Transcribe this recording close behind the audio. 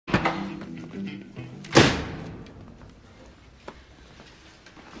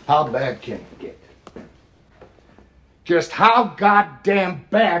How bad can it get? Just how goddamn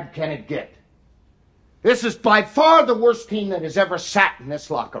bad can it get? This is by far the worst team that has ever sat in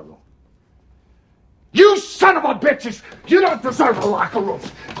this locker room. You son of a bitches! You don't deserve a locker room.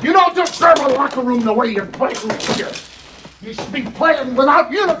 You don't deserve a locker room the way you're playing here. You should be playing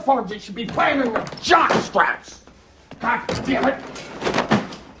without uniforms. You should be playing in with jock straps. God damn it.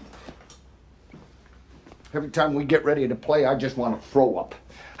 Every time we get ready to play, I just want to throw up.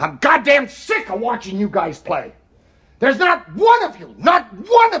 I'm goddamn sick of watching you guys play. There's not one of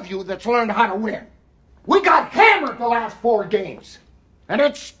you that's learned how to win. We got hammered the last 4 games. And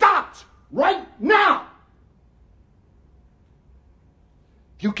it stops right now.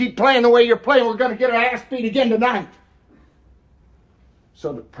 If you keep playing the way you're playing, we're going to get our ass beat again tonight.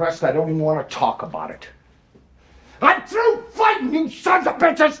 So depressed, I don't even want to talk about it. I'm through fighting, you sons of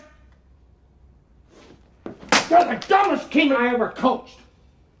bitches! You're the dumbest team I ever coached.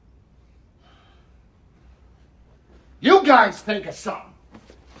 You guys think of something.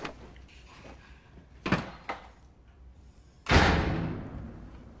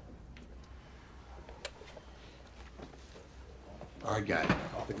 All right, guys.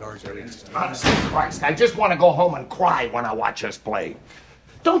 The guards are in. Honest to Christ, I just want to go home and cry when I watch us play.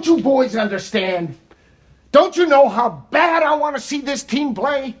 Don't you boys understand? Don't you know how bad I want to see this team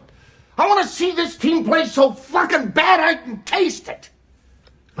play? I want to see this team play so fucking bad I can taste it.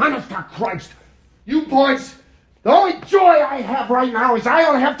 Honest to Christ, you boys, the only joy I have right now is I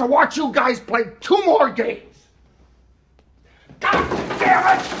only have to watch you guys play 2 more games. God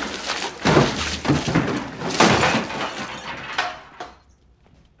damn it!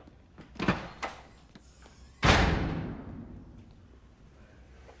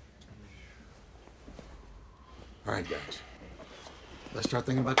 All right, guys. Let's start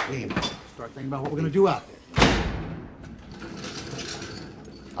thinking about the game. Start thinking about what we're going to do out there.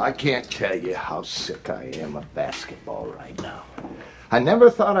 I can't tell you how sick I am of basketball right now. I never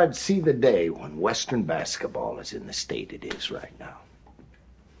thought I'd see the day when Western basketball is in the state it is right now.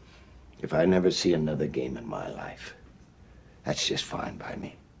 If I never see another game in my life, that's just fine by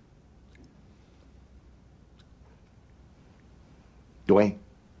me. Dwayne,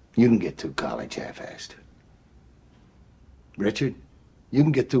 you can get through college half-assed. Richard, you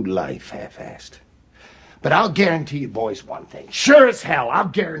can get through life half-assed. But I'll guarantee you boys one thing. Sure as hell, I'll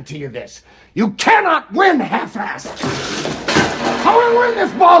guarantee you this. You cannot win half-assed. How will we win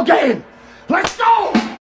this ball game? Let's go!